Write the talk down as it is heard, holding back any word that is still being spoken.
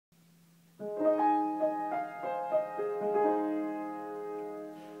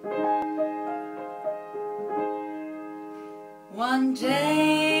One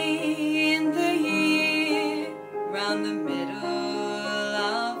day in the year, round the middle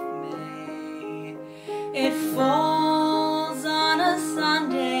of May, it falls on a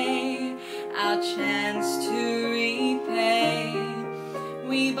Sunday, our chance to repay.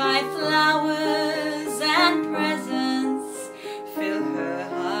 We buy flowers and presents, fill her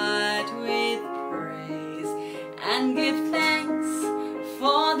heart with praise, and give thanks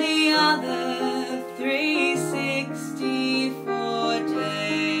for the other 364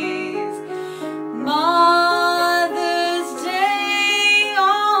 days. Mother's Day,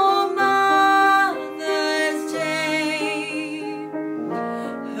 oh Mother's Day,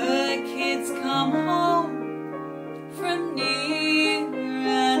 her kids come home from near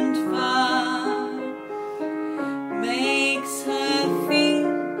and far, makes her feel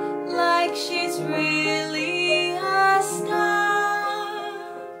like she's really a star.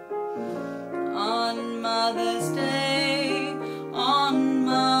 On Mother's Day, on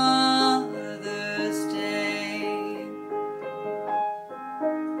Mother's Day.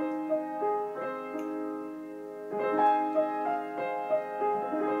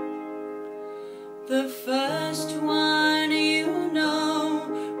 The first one you know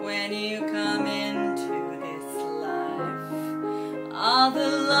when you come into this life are the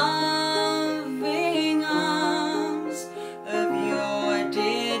loving arms of your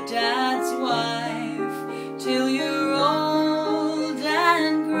dear dad's wife, till you're old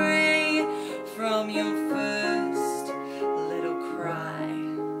and grey from your first little cry.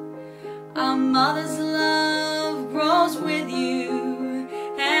 Our mother's love grows with you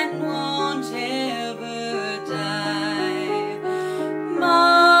and won't ever die.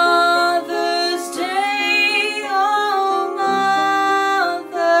 Mother's Day, oh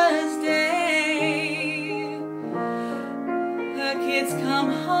Mother's Day, her kids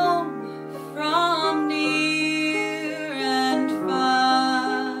come home from near and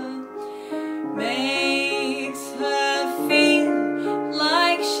far, makes her feel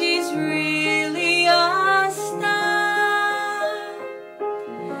like she's really a star.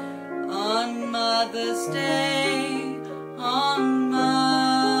 On Mother's Day, on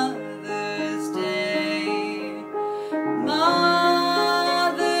Mother's Day,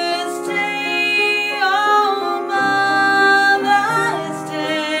 Mother's Day, oh Mother's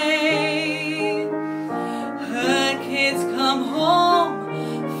Day, her kids come home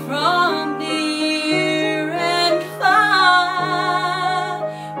from near and far,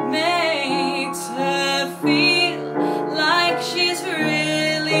 makes her feel like she's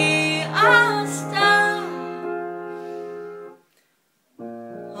really a star.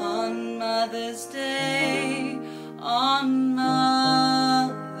 On Mother's Day, on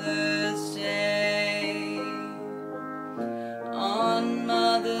Mother's Day, on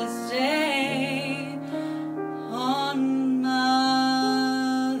Mother's Day.